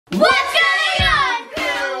What's going on,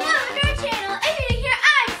 crew? Welcome to our channel. If you're new here,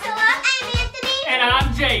 I'm Cilla. I'm Anthony. And I'm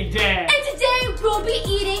JKrew. And today we'll be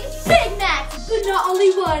eating Big Macs, but not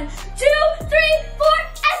only 1, 2, 3, 4,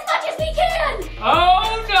 as much as we can.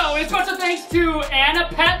 Oh no! And special thanks to Anna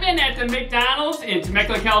Petman at the McDonald's in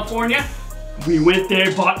Temecula, California. We went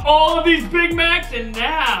there, bought all of these Big Macs, and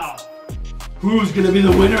now, who's gonna be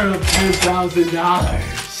the winner of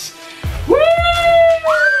 $10,000? Woo!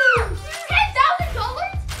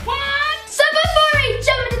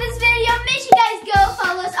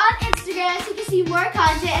 So you can see more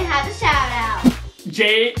content and have a shout out.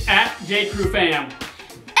 at JKrew fam. And if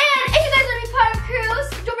you guys want to be part of Crews,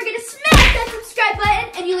 don't forget to smash that subscribe button,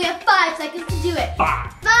 and you only have 5 seconds to do it.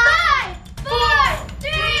 5, 4,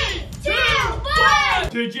 3, 2, 1.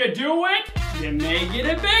 Did you do it? You may get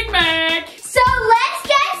a Big Mac. So let's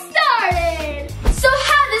get started. So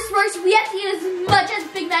how this works, we have to eat as much as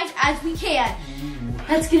Big Macs as we can.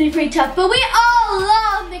 That's gonna be pretty tough, but we all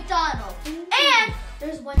love McDonald's. And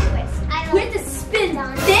there's one twist. We have to spin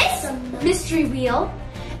this mystery wheel,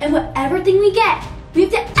 and whatever thing we get, we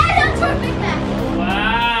have to add on to our Big Mac.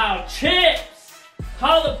 Wow, chips,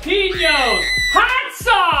 jalapenos, hot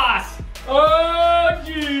sauce. Oh,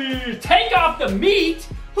 geez. Take off the meat.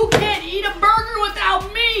 Who can't eat a burger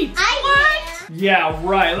without meat? What? Yeah,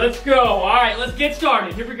 right. Let's go. All right, let's get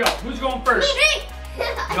started. Here we go. Who's going first? Me.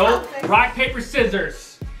 Nope. Rock, paper,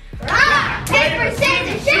 scissors. Rock, paper,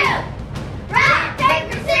 scissors, shoot. Rock,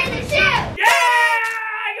 paper, scissors, shoot. Yeah!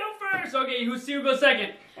 I go first. Okay, who goes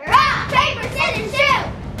second? Rock, paper, scissors, shoot.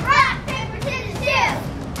 Rock, paper, scissors, shoot.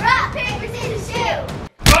 Rock, paper, scissors, shoot.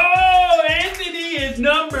 Oh, Anthony is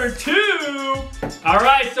number 2. All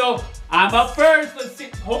right, so I'm up first. Let's see.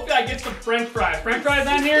 Hopefully I get some French fries. French fries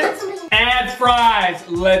on here? Add fries.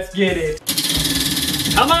 Let's get it.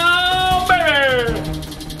 Come on, baby.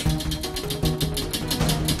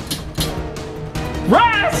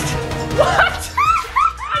 Rest. What? I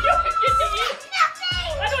don't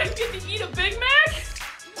even get to eat a Big Mac?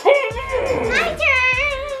 My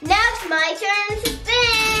turn. Now it's my turn to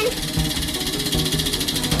spin.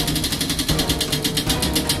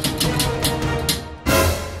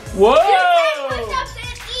 Whoa! 10 push-ups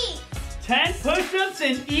and eat. 10 push-ups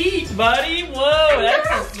and eat, buddy. Whoa,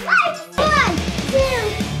 that's 1, 2,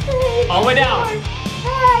 3, all the way down. 4,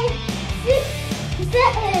 5, 6,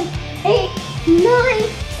 7, 8, 9, 10.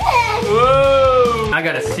 Whoa! I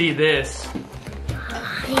gotta see this.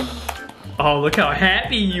 Oh, look how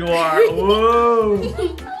happy you are. Whoa!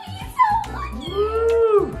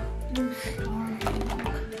 Woo!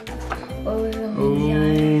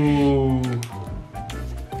 Ooh.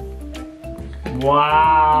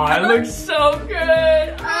 Wow, that looks so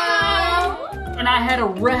good. Oh. And I had a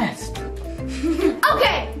rest.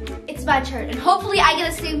 Okay, it's my turn, and hopefully I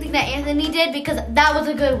get the same thing that Anthony did because that was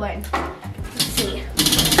a good one. Let's see.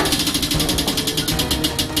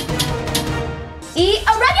 Eat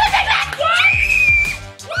a regular Big Mac!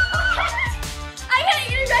 What? I gotta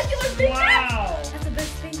eat a regular Big Mac? Wow. That's the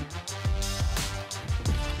best thing.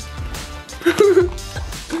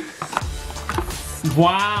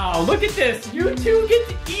 Wow, look at this. You two get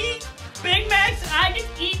to eat Big Macs and I get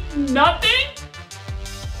to eat nothing?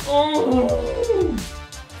 Oh.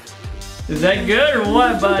 Is that good or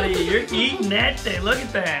what, buddy? You're eating that thing. Look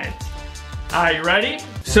at that. All right, you ready?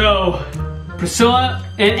 So, Priscilla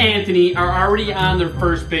and Anthony are already on their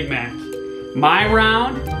first Big Mac. My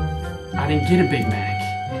round, I didn't get a Big Mac.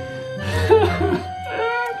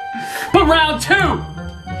 But round 2,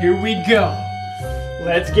 here we go.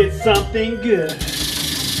 Let's get something good.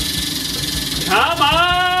 Come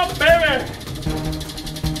on, baby.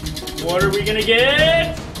 What are we gonna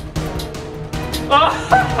get?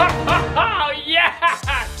 Oh, yeah!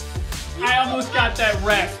 I almost got that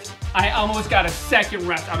rest. I almost got a second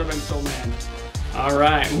rest. I would have been so mad. All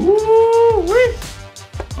right. Woo-wee.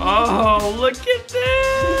 Oh, look at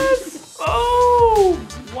this. Oh,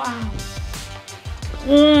 wow.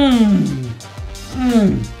 Mmm.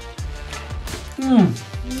 Mmm. Mmm.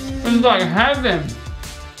 It's like heaven.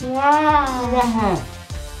 Wow.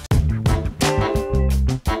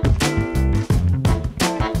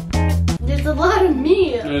 There's a lot of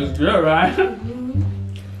meat. It's good, right?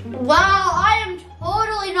 Wow, I am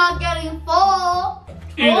totally not getting full.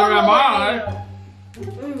 Either am I.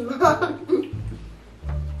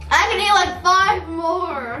 I can eat like 5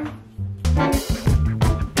 more.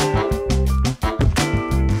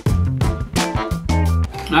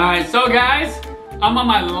 All right, so guys, I'm on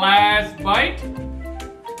my last bite,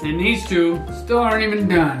 and these two still aren't even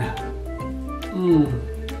done.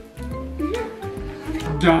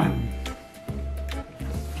 Done.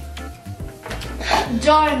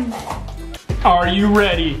 Done. Are you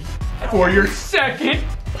ready for your second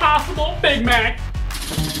possible Big Mac?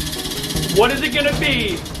 What is it gonna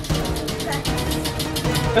be?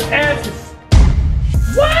 Let's add this.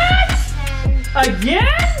 What? Again?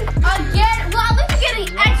 Again? Well, at least you're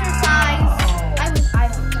getting exercise. I want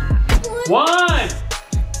that. 1,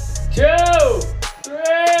 2,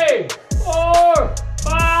 3, 4,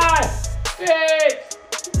 5, 6,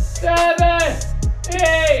 7,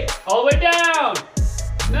 8. All the way down.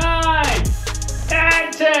 9,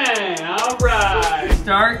 10. All right.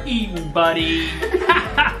 Start eating, buddy.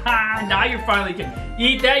 Now you're finally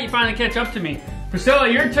eat that. You finally catch up to me. Priscilla,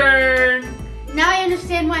 your turn. Now I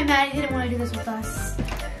understand why Maddie didn't want to do this with us.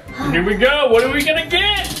 Here we go. What are we gonna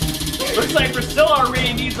get? Looks like Priscilla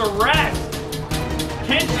already needs a rest.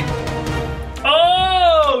 Can't you?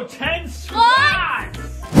 Oh, 10 squats.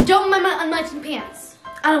 Don't mind my unmatching pants.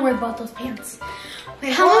 I don't worry about those pants.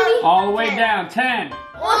 Wait, how many? All the way down. 10.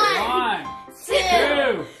 1,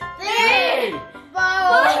 2, 3, 4,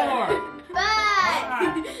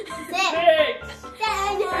 5, 6,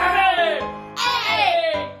 7,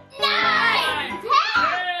 8, 9, 10.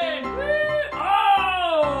 Oh!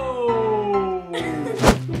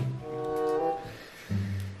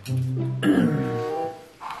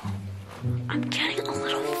 I'm getting a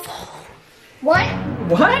little full. What?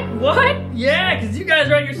 What? Yeah, because you guys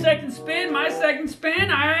are on your second spin, my second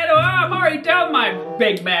spin. I'm already down my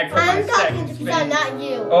Big Mac for my second spin. I'm not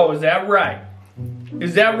you. Oh, is that right?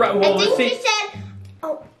 Is that right? Well, let's see. She said,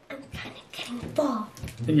 oh, I'm kind of getting full.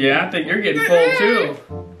 Yeah, I think you're getting full too.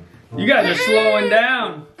 You guys are slowing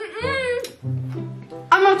down.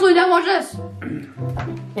 I'm not slowing down. Watch this.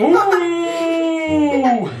 Ooh!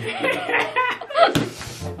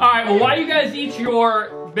 All right, well, while you guys eat your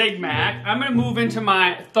Big Mac, I'm gonna move into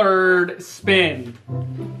my third spin.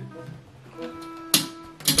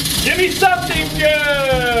 Give me something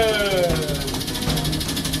good!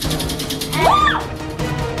 We're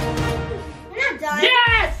not done.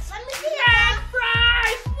 Yes! Let me see French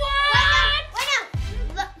fries!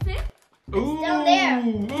 Wait, no. Ooh. It's down there.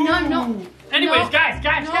 No. Anyways, guys,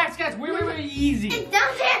 wait, easy. It's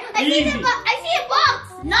down there. I Easy. see a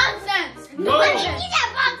box. Nonsense. Whoa. Let me see that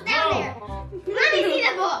box down there. Let me see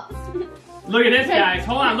the box. Look at this, guys.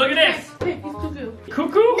 Hold on, look at this. He's cuckoo.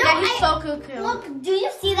 Cuckoo? No, he's so cuckoo. Look, do you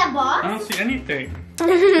see that box? I don't see anything.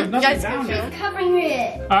 There's nothing down there. It's covering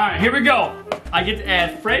it. All right, here we go. I get to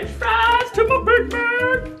add French fries to my Big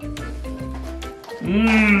Mac.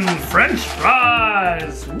 French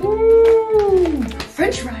fries. Woo.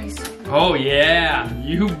 French fries. Oh yeah,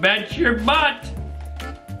 you bet your butt.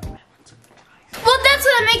 Well, that's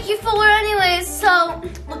gonna make you fuller anyways, so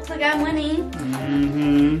looks like I'm winning.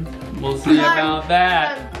 We'll see about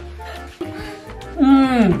that.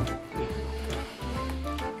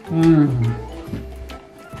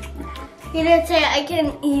 You didn't say I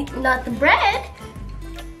can eat not the bread.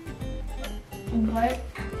 What?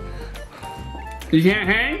 You can't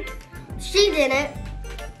hang? She didn't.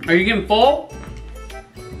 Are you getting full?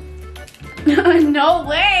 No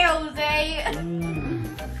way, Jose.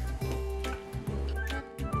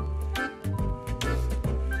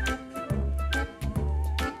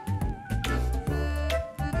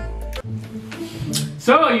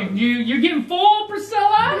 So, you getting full,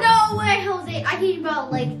 Priscilla? No way, Jose. I can eat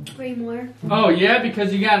about like 3 more. Oh yeah,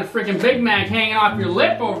 because you got a freaking Big Mac hanging off your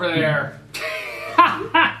lip over there.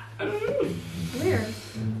 Where?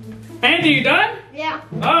 Andy, you done? Yeah.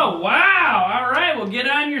 Oh, wow. All right, well, get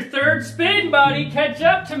on your third spin, buddy. Catch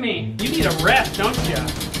up to me. You need a rest, don't you?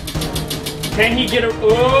 Can he get a...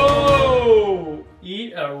 Oh!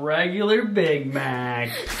 Eat a regular Big Mac.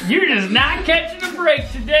 You're just not catching a break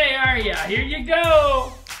today, are you? Here you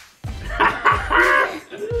go.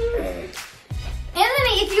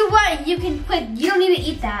 Anthony, if you want, you can quit. You don't need to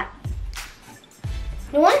eat that.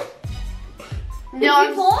 You want? No. Are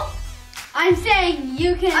you full? I'm saying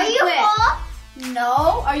you can quit. Are you full?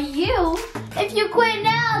 No. Are you? If you quit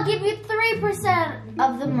now, I'll give you 3%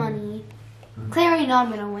 of the money. Claire, you know I'm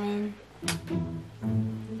gonna win.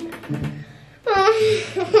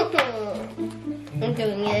 I'm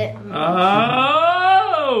doing it.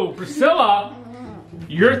 Oh, Priscilla,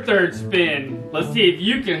 your third spin. Let's see if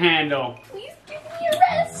you can handle. Please give me a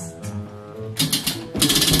rest.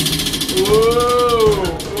 Whoa,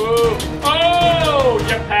 whoa. Oh,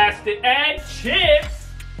 you passed it. And chips.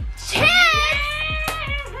 Chips?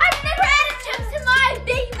 I've never added chips to my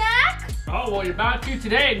Big Mac. Oh, well, you're about to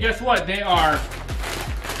today. And guess what? They are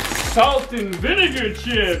salt and vinegar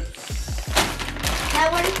chips. That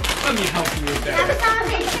one? Let me help you with that.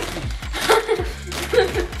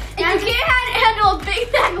 If you can't handle a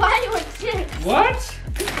Big Mac, why do you want chips? What?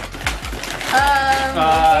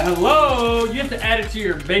 Hello. You have to add it to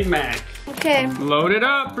your Big Mac. Okay. Load it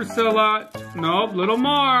up, Priscilla. Nope, little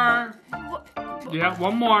more. Yeah,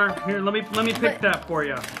 one more. Here, let me pick that for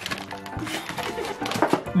you.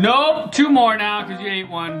 Nope, 2 more now because you ate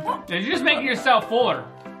one. You're just making yourself fuller.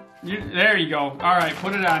 There you go. All right,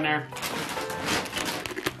 put it on there.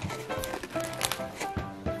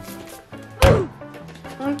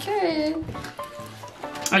 Okay.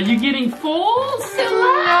 Are you getting full,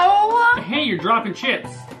 Cilla? No. Hey, you're dropping chips.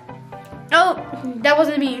 Oh, that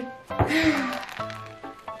wasn't me.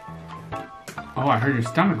 Oh, I heard your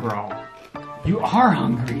stomach growl. You are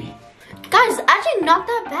hungry. Guys, actually not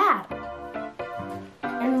that bad.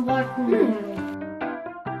 And what?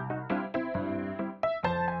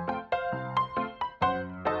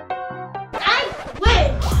 I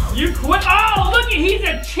quit. You quit? Oh, look at he's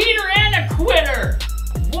a cheater and a quitter.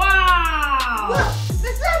 Wow. Look, this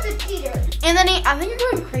is a cheater. Anthony, I think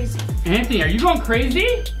you're going crazy. Anthony, are you going crazy?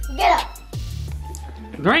 Get up.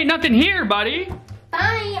 There ain't nothing here, buddy.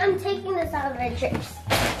 Fine, I'm taking this out of the chips.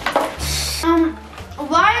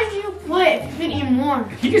 Why did you quit? You can eat more.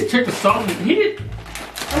 He just took the salt. He did.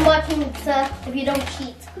 I'm watching if you don't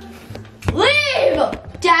cheat. Leave!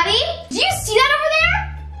 Daddy, do you see that over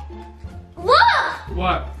there? Look!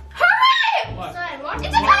 What? Hurry! What?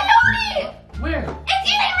 It's a coyote! Where? It's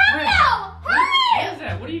eating Romeo! What Hurry! is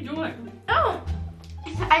that? What are you doing? Oh.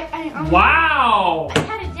 Wow. I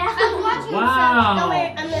had it down. I'm watching Wow. Don't worry,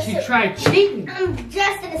 I'm She tried cheating. I'm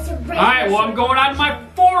dressed in a syringe. All right, well, I'm going on my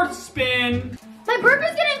 4th spin. My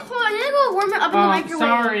burger's getting cold. I need to go warm it up in the microwave.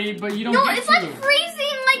 Sorry, but you don't No, get it's to. like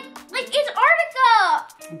freezing, like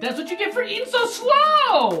Antarctica. That's what you get for eating so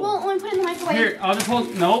slow. Well, let me put it in the microwave. Here, I'll just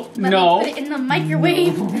hold. Nope, Let no. me put it in the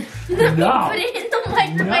microwave. No. Let me No. put it in the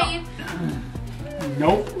microwave.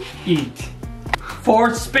 Nope. Eat.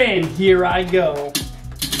 4th spin. Here I go.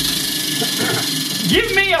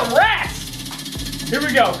 Give me a rest. Here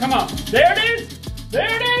we go. Come on. There it is. There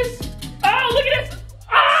it is. Oh, look at this.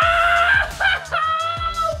 Ah!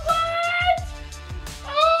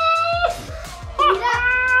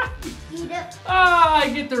 What? Eat it. Ah, I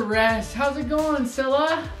get the rest. How's it going,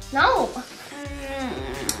 Cilla? No.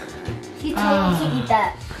 He told me to eat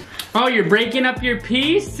that. Oh, you're breaking up your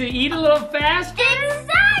piece to eat a little faster?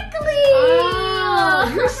 Exactly.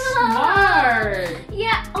 Oh, you're smart.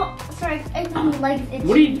 Yeah. Oh, sorry. I didn't like it.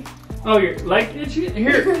 What do you? Oh, you're like itchy?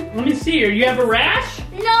 Here, let me see. You have a rash?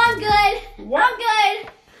 No, I'm good. What? I'm good.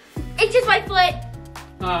 It's just my foot.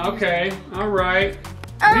 Okay. All right.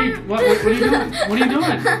 What are you doing? What are you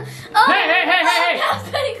doing? Oh, Hey! that's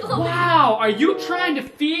pretty cool. Wow, are you trying to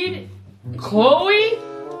feed Chloe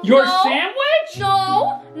your No. sandwich?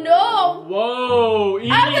 No. Whoa,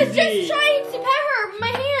 easy. I was just trying to pet her with my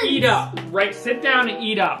hands. Eat up. Right, sit down and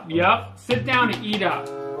eat up. Yup, sit down and eat up.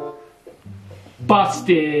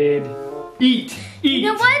 Busted. Eat. You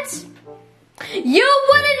know what? You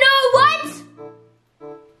wanna know what?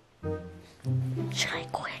 Should I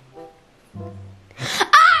quit? I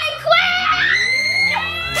quit!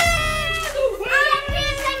 I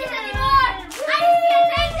can't take this anymore! I can't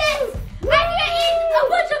take this! I can't eat a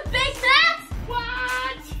bunch of Big Macs!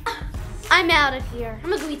 What? I'm out of here. I'm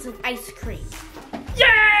gonna go eat some ice cream.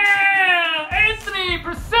 Yeah! Anthony,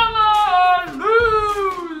 Priscilla,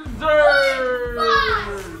 losers!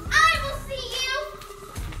 I will see you!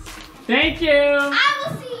 Thank you! I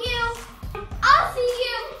will see you! I'll see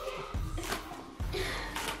you!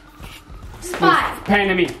 Spy! Pan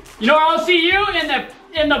to me. You know where I'll see you?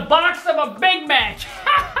 In the box of a Big Mac.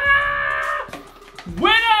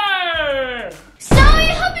 Winner! So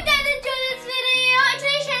I hope you guys enjoyed this video. And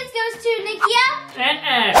today's chance goes to Nikia and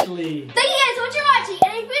Ashley. Thank you guys so much for watching.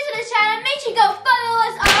 And if you're new to this channel, make sure you go follow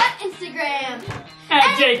us on Instagram. At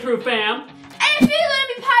JKrew fam. And if you want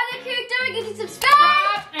to be part of the crew, don't forget to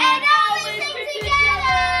subscribe. And always stick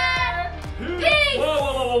together. Peace.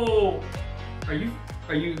 Whoa.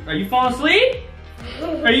 Are you falling asleep?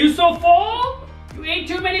 Are you so full? You ate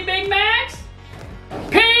too many Big Macs?